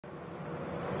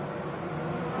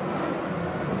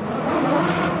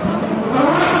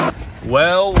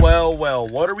Well,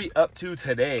 what are we up to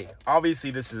today?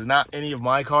 Obviously, this is not any of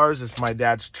my cars. It's my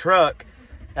dad's truck,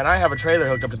 and I have a trailer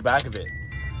hooked up to the back of it.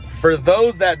 For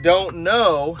those that don't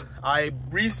know, I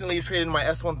recently traded my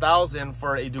S1000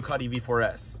 for a Ducati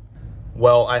V4S.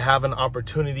 Well, I have an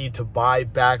opportunity to buy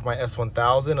back my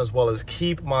S1000 as well as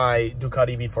keep my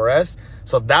Ducati V4S.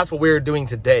 So that's what we're doing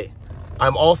today.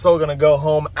 I'm also gonna go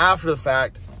home after the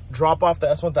fact, drop off the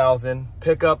S1000,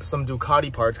 pick up some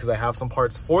Ducati parts because I have some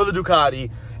parts for the Ducati,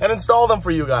 and install them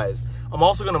for you guys. I'm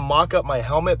also gonna mock up my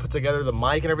helmet, put together the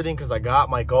mic and everything because I got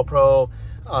my GoPro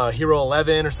Hero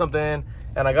 11 or something,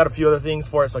 and I got a few other things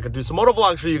for it so I could do some moto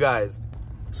vlogs for you guys.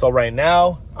 So right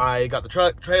now, I got the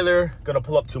truck, trailer, gonna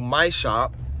pull up to my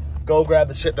shop, go grab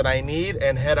the shit that I need,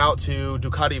 and head out to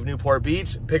Ducati of Newport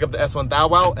Beach, pick up the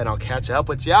S1000, and I'll catch up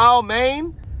with y'all,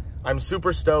 man. I'm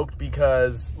super stoked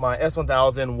because my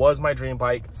S1000 was my dream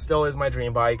bike, still is my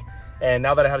dream bike, and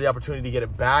now that I have the opportunity to get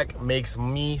it back, makes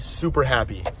me super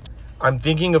happy. I'm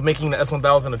thinking of making the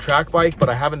S1000 a track bike, but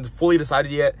I haven't fully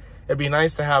decided yet. It'd be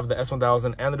nice to have the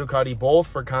S1000 and the Ducati both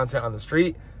for content on the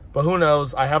street, but who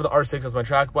knows? I have the R6 as my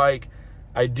track bike.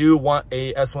 I do want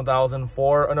a S1000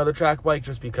 for another track bike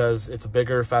just because it's a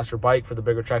bigger, faster bike for the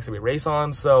bigger tracks that we race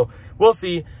on. So we'll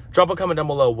see. Drop a comment down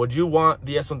below. Would you want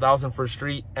the S1000 for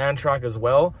street and track as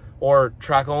well? Or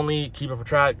track only, keep it for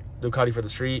track, Ducati for the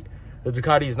street? The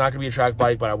Ducati is not going to be a track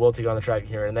bike, but I will take it on the track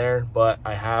here and there. But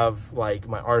I have like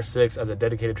my R6 as a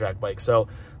dedicated track bike. So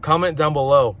comment down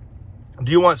below.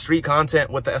 Do you want street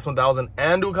content with the S1000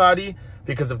 and Ducati?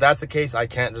 Because if that's the case, I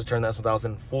can't just turn the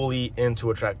S1000 fully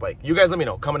into a track bike. You guys let me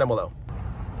know. Comment down below.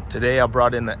 Today I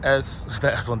brought in the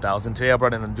S1000. Today I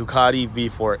brought in a Ducati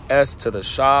V4S to the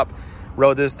shop.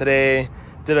 Rode this today.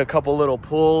 Did a couple little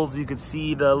pulls. You could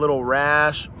see the little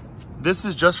rash. This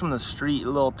is just from the street, a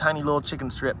little tiny little chicken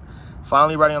strip.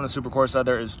 Finally riding on the Super Corsa.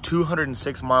 There is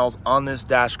 206 miles on this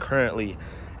dash currently.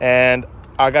 And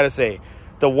I gotta say,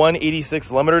 the 186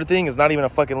 limiter thing is not even a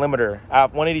fucking limiter.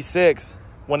 At 186,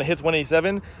 when it hits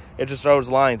 187, it just shows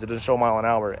lines. It doesn't show a mile an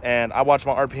hour. And I watch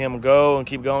my RPM go and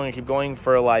keep going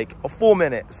for like a full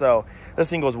minute. So this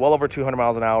thing goes well over 200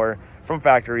 miles an hour from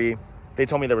factory. They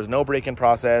told me there was no braking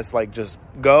process. Like, just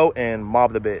go and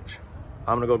mob the bitch.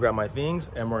 I'm gonna go grab my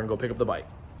things and we're gonna go pick up the bike.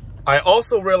 I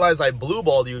also realized I blue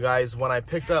balled you guys when I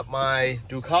picked up my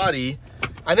Ducati.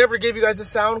 I never gave you guys a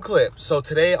sound clip. So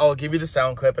today I'll give you the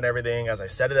sound clip and everything as I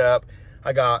set it up.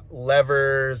 I got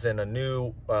levers and a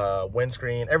new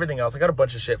windscreen, everything else. I got a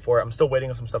bunch of shit for it. I'm still waiting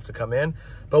on some stuff to come in,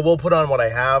 but we'll put on what I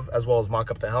have as well as mock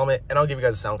up the helmet, and I'll give you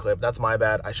guys a sound clip. That's my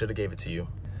bad. I should have gave it to you.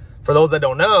 For those that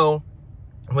don't know,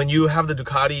 when you have the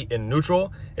Ducati in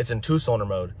neutral, it's in 2-cylinder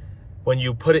mode. When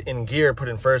you put it in gear, put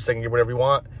it in first, second gear, whatever you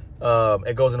want,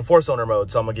 it goes in 4-cylinder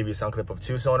mode. So I'm gonna give you a sound clip of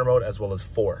 2-cylinder mode as well as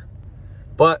 4.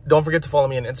 But don't forget to follow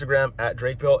me on Instagram at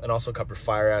DrakeBuilt, and also cop your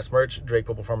fire-ass merch,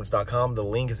 DrakeBuiltPerformance.com. The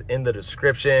link is in the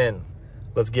description.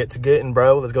 Let's get to getting,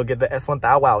 bro. Let's go get the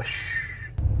S1000. Wow.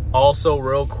 Also,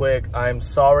 real quick, I'm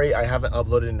sorry I haven't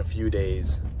uploaded in a few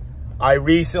days. I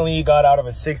recently got out of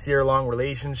a 6-year-long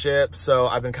relationship, so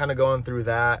I've been kind of going through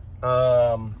that.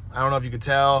 I don't know if you could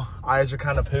tell. Eyes are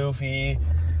kind of poofy.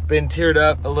 Been teared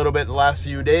up a little bit the last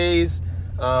few days.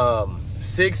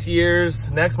 6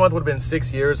 years, next month would have been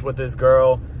 6 years with this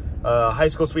girl, high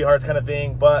school sweethearts kind of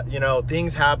thing. But you know,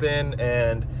 things happen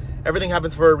and everything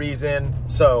happens for a reason.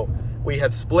 So we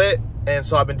had split, and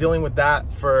so I've been dealing with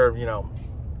that for, you know,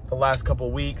 the last couple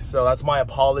of weeks. So that's my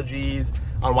apologies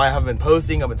on why I haven't been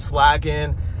posting. I've been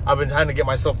slacking. I've been trying to get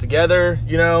myself together,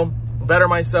 you know, better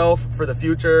myself for the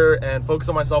future and focus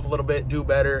on myself a little bit, do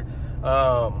better.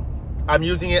 I'm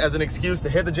using it as an excuse to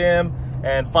hit the gym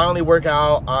and finally work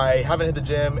out. I haven't hit the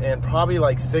gym in probably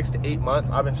like 6 to 8 months.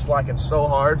 I've been slacking so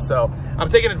hard, so I'm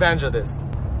taking advantage of this.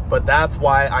 But that's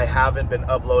why I haven't been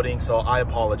uploading, so I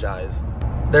apologize.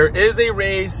 There is a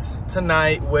race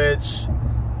tonight, which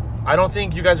I don't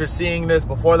think you guys are seeing this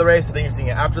before the race. I think you're seeing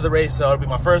it after the race, so it'll be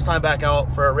my first time back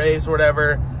out for a race or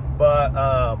whatever. But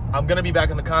I'm gonna be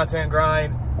back in the content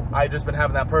grind. I've just been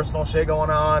having that personal shit going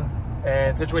on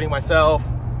and situating myself,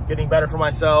 getting better for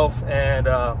myself, and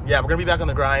yeah, we're gonna be back on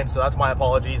the grind, so that's my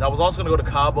apologies. I was also gonna go to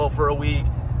Cabo for a week.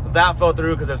 That fell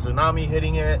through because there's a tsunami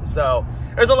hitting it, so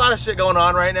there's a lot of shit going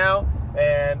on right now,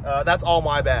 and that's all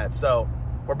my bad. So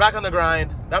we're back on the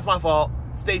grind. That's my fault.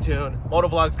 Stay tuned. Moto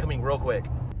vlogs coming real quick.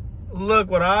 Look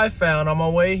what I found on my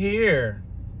way here.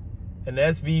 An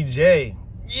SVJ.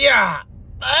 Yeah!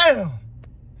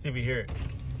 See if you hear it.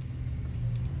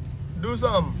 Do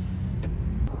something.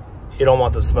 You don't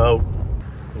want the smoke.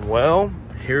 Well,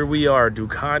 here we are,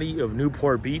 Ducati of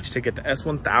Newport Beach to get the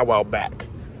S1000 back.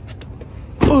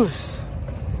 Oof.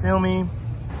 Feel me?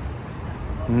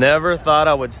 Never thought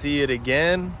I would see it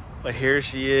again, but here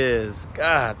she is.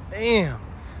 God damn.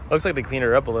 Looks like they cleaned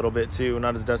her up a little bit too.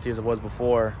 Not as dusty as it was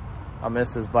before. I miss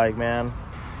this bike, man.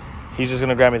 He's just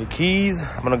gonna grab me the keys.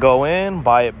 I'm gonna go in,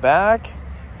 buy it back,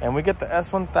 and we get the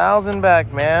S1000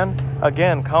 back, man.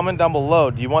 Again, comment down below.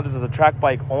 Do you want this as a track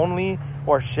bike only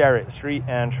or share it, street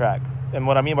and track? And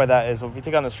what I mean by that is if we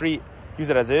take it on the street, use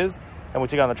it as is, and we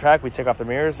take it on the track, we take off the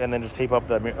mirrors and then just tape up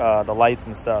the lights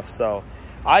and stuff. So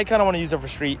I kind of want to use it for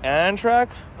street and track,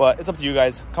 but it's up to you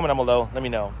guys. Comment down below, let me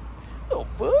know. Oh,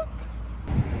 fuck.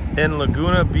 In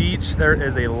Laguna Beach, there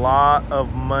is a lot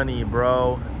of money,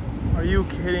 bro. Are you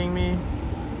kidding me?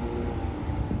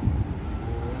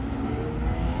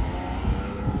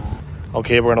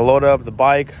 Okay, we're gonna load up the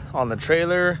bike on the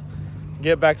trailer,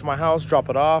 get back to my house, drop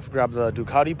it off, grab the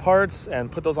Ducati parts, and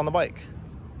put those on the bike.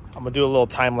 I'm gonna do a little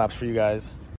time lapse for you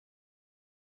guys.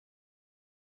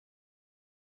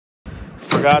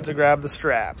 Forgot to grab the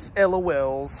straps.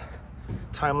 LOLs.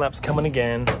 Time lapse coming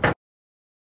again.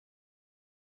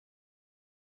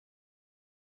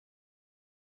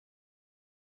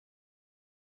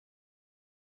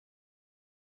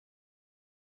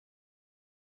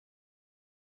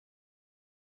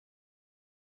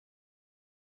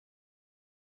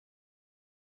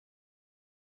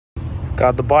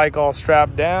 Got the bike all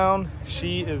strapped down.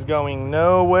 She is going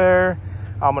nowhere.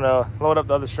 I'm gonna load up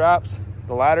the other straps,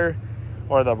 the ladder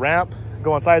or the ramp,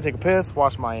 go inside, take a piss,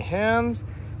 wash my hands.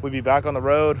 We'll be back on the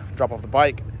road, drop off the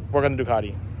bike, work on the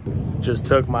Ducati. Just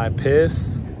took my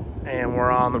piss and we're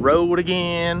on the road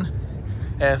again.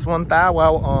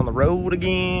 S1000 on the road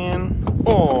again.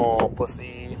 Oh,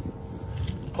 pussy.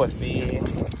 Pussy.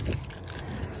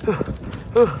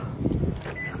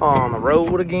 On the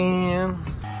road again.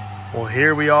 Well,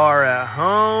 here we are at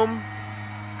home.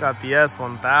 Got the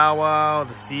S1000,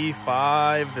 the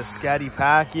C5, the Scatty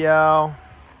Pacquiao.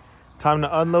 Time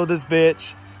to unload this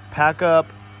bitch, pack up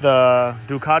the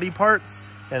Ducati parts,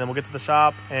 and then we'll get to the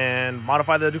shop and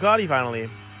modify the Ducati finally.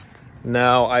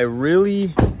 Now, I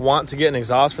really want to get an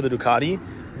exhaust for the Ducati,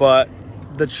 but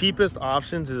the cheapest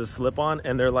options is a slip-on,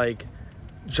 and they're like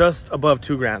just above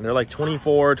 2 grand. They're like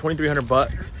 2,300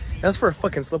 bucks. That's for a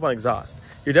fucking slip-on exhaust.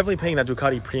 You're definitely paying that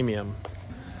Ducati premium.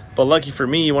 But lucky for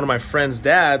me, one of my friend's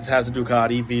dads has a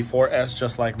Ducati V4S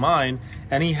just like mine,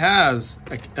 and he has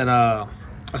a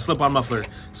slip-on muffler.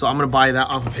 So I'm gonna buy that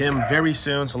off of him very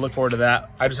soon, so look forward to that.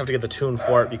 I just have to get the tune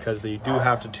for it because they do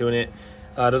have to tune it.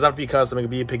 It doesn't have to be custom, it could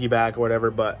be a piggyback or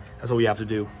whatever, but that's what we have to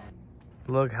do.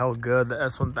 Look how good the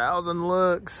S1000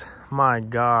 looks. My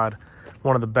God,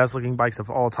 one of the best looking bikes of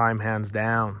all time, hands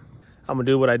down. I'm gonna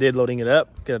do what I did loading it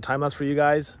up, get a time lapse for you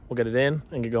guys. We'll get it in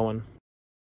and get going.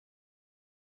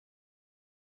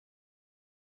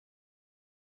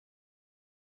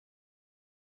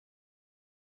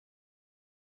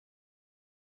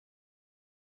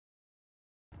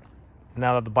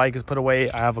 Now that the bike is put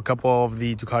away, I have a couple of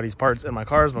the Ducati's parts in my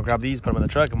cars. I'm gonna grab these, put them in the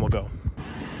truck, and we'll go.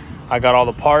 I got all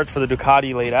the parts for the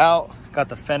Ducati laid out. Got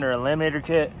the fender eliminator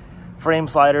kit, frame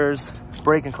sliders,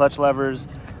 brake and clutch levers,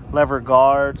 lever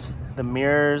guards, the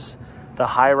mirrors, the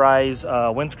high-rise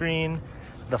windscreen,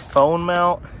 the phone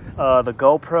mount, the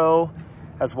GoPro,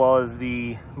 as well as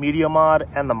the media mod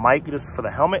and the mic. This is for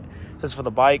the helmet, this is for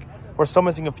the bike. We're still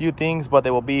missing a few things, but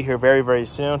they will be here very, very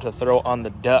soon to throw on the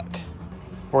Duck.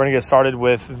 We're gonna get started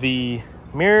with the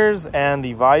mirrors and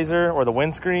the visor or the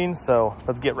windscreen, so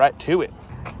let's get right to it.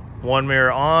 One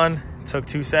mirror on, took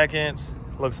 2 seconds.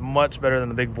 Looks much better than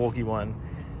the big bulky one,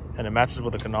 and it matches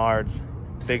with the canards.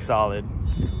 Big solid.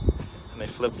 And they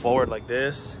flip forward like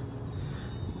this.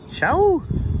 Ciao.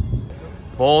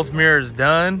 Both mirrors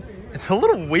done. It's a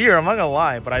little weird, I'm not gonna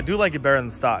lie, but I do like it better than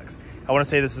the stocks. I wanna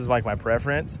say this is like my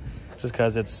preference, just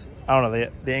cause it's, I don't know,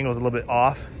 the angle's a little bit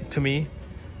off to me.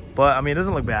 But I mean, it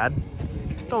doesn't look bad.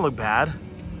 Don't look bad.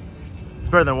 It's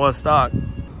better than it was stock.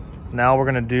 Now we're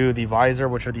gonna do the visor,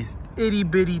 which are these itty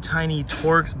bitty tiny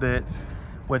Torx bits,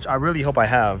 which I really hope I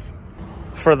have.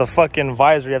 For the fucking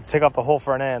visor, you have to take off the whole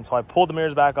front end. So I pulled the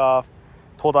mirrors back off,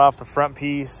 pulled off the front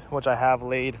piece, which I have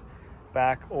laid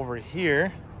back over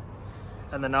here.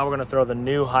 And then now we're gonna throw the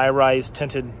new high-rise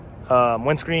tinted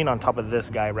windscreen on top of this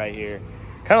guy right here.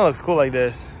 Kind of looks cool like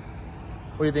this.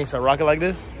 What do you think? Should I rock it like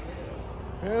this?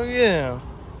 Hell yeah.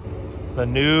 The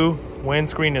new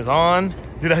windscreen is on.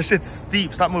 Dude, that shit's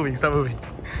steep. Stop moving, stop moving.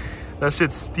 That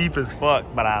shit's steep as fuck,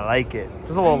 but I like it.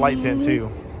 There's a little light tint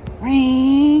too. Do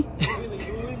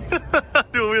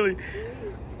a wheelie.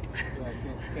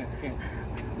 Can't.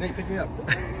 Nate, pick me up.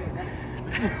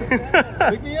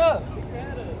 Pick me up.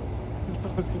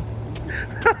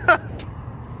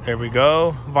 There we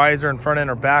go. Visor and front end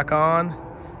are back on.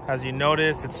 As you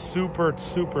notice, it's super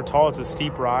tall. It's a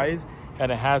steep rise,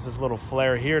 and it has this little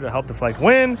flare here to help deflect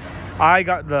wind. I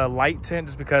got the light tint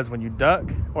just because when you duck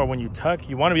or when you tuck,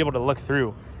 you want to be able to look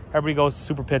through. Everybody goes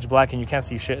super pitch black and you can't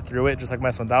see shit through it, just like my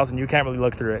S1000. You can't really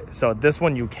look through it. So this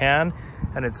one you can,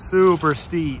 and it's super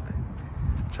steep.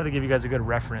 Try to give you guys a good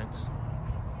reference.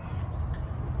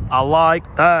 I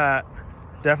like that.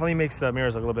 Definitely makes the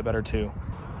mirrors look a little bit better too.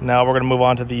 Now we're gonna move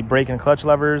on to the brake and clutch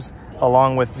levers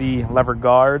along with the lever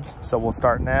guards. So we'll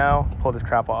start now, pull this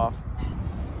crap off.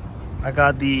 I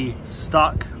got the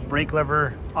stock brake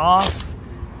lever off,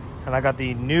 and I got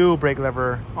the new brake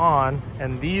lever on,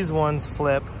 and these ones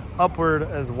flip upward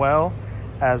as well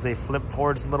as they flip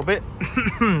forwards a little bit.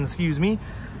 Excuse me.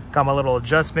 Got my little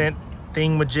adjustment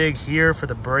thingamajig here for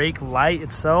the brake light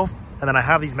itself, and then I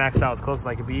have these maxed out as close as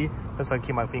I could be, just so I can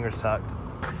keep my fingers tucked.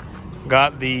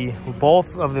 Got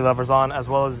both of the levers on, as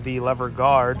well as the lever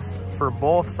guards for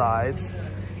both sides.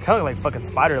 Kind of like fucking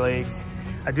spider legs.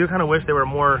 I do kind of wish they were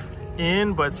more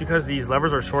in, but it's because these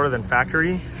levers are shorter than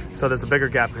factory, so there's a bigger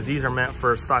gap because these are meant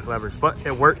for stock levers, but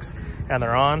it works and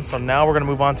they're on. So now we're gonna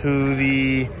move on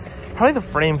to probably the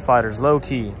frame sliders, low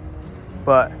key.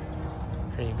 But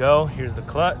here you go, here's the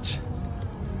clutch,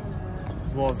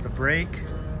 as well as the brake.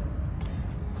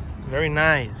 Very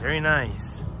nice, very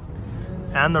nice.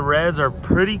 And the reds are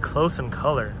pretty close in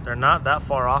color. They're not that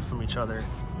far off from each other,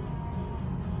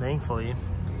 thankfully.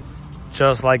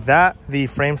 Just like that, the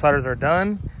frame sliders are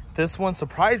done. This one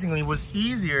surprisingly was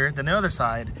easier than the other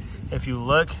side. If you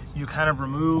look, you kind of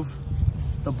remove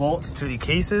the bolts to the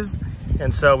cases.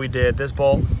 And so we did this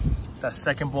bolt, that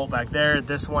second bolt back there,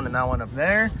 this one, and that one up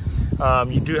there.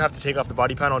 You do have to take off the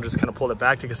body panel and just kind of pull it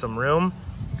back to get some room,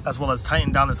 as well as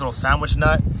tighten down this little sandwich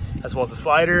nut, as well as the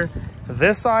slider.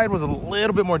 This side was a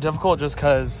little bit more difficult just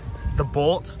because the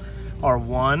bolts are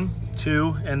 1,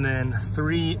 2, and then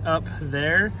 3 up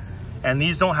there. And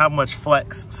these don't have much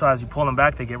flex, so as you pull them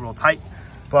back, they get real tight.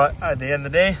 But at the end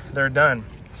of the day, they're done.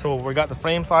 So we got the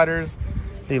frame sliders,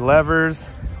 the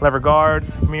levers, lever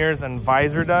guards, mirrors, and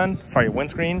visor done. Sorry,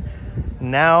 windscreen.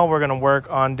 Now we're gonna work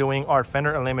on doing our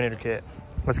fender eliminator kit.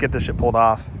 Let's get this shit pulled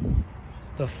off.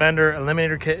 The fender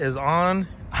eliminator kit is on.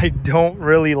 I don't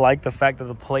really like the fact that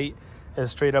the plate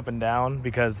is straight up and down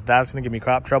because that's gonna give me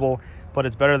crop trouble, but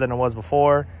it's better than it was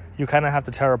before. You kind of have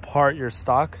to tear apart your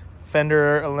stock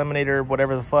fender eliminator,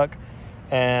 whatever the fuck,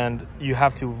 and you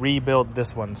have to rebuild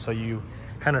this one. So you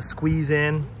kind of squeeze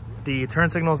in the turn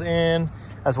signals in,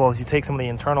 as well as you take some of the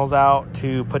internals out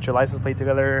to put your license plate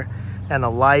together, and the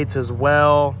lights as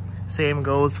well. Same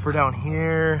goes for down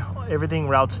here. Everything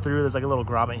routes through. There's like a little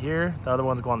grommet here. The other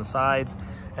ones go on the sides,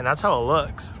 and that's how it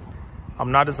looks.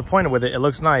 I'm not disappointed with it. It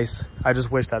looks nice. I just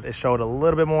wish that it showed a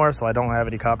little bit more so I don't have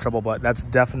any cop trouble, but that's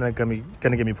definitely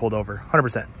gonna get me pulled over,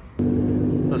 100%.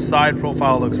 The side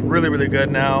profile looks really good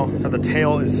now. The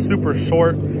tail is super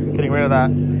short, getting rid of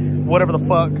that whatever the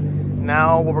fuck.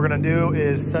 Now what we're gonna do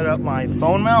is set up my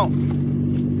phone mount.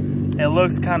 It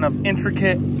looks kind of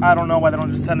intricate. I don't know why they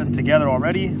don't just send this together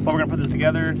already, but we're gonna put this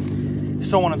together,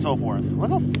 so on and so forth.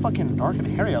 Look how fucking dark and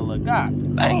hairy I look.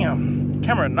 God damn.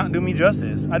 Camera did not do me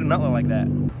justice. I do not look like that.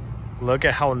 Look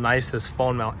at how nice this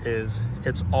phone mount is.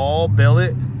 It's all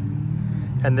billet,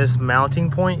 and this mounting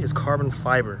point is carbon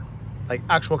fiber, like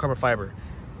actual carbon fiber.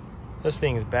 This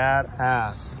thing is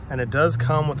badass, and it does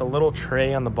come with a little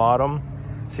tray on the bottom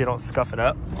so you don't scuff it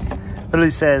up.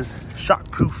 Literally says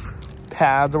shockproof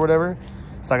pads or whatever,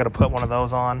 so I gotta put one of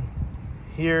those on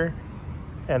here,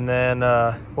 and then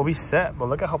we'll be set. But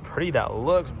look at how pretty that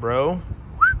looks, bro.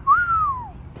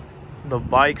 The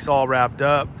bike's all wrapped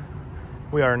up.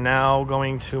 We are now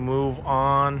going to move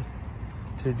on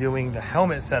to doing the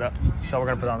helmet setup. So we're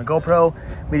gonna put on the GoPro,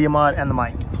 media mod, and the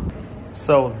mic.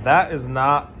 So that is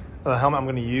not the helmet I'm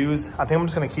gonna use. I think I'm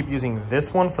just gonna keep using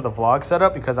this one for the vlog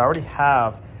setup because I already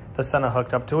have the Senna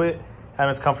hooked up to it, and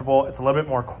it's comfortable. It's a little bit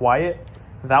more quiet.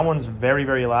 That one's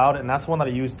very loud, and that's the one that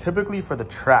I use typically for the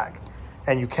track.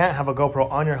 And you can't have a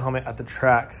GoPro on your helmet at the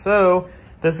track. So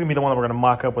this is gonna be the one that we're gonna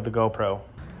mock up with the GoPro.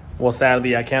 Well,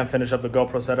 sadly, I can't finish up the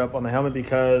GoPro setup on the helmet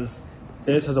because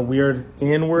this has a weird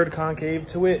inward concave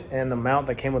to it, and the mount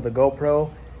that came with the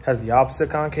GoPro has the opposite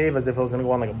concave, as if it was gonna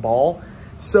go on like a ball.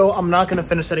 So I'm not gonna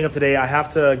finish setting up today. I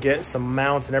have to get some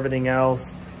mounts and everything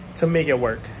else to make it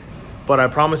work. But I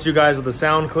promised you guys with a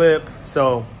sound clip,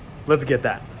 so let's get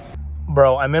that.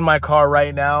 Bro, I'm in my car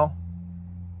right now,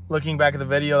 looking back at the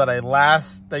video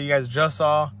that you guys just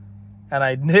saw, and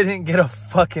I didn't get a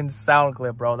fucking sound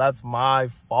clip, bro. That's my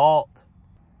fault.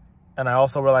 And I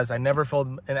also realized I never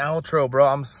filmed an outro, bro.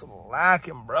 I'm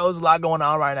slacking, bro. There's a lot going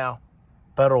on right now.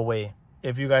 Better way.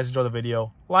 If you guys enjoy the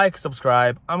video, like,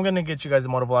 subscribe. I'm going to get you guys the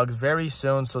motovlogs very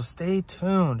soon, so stay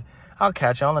tuned. I'll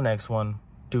catch you on the next one.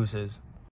 Deuces.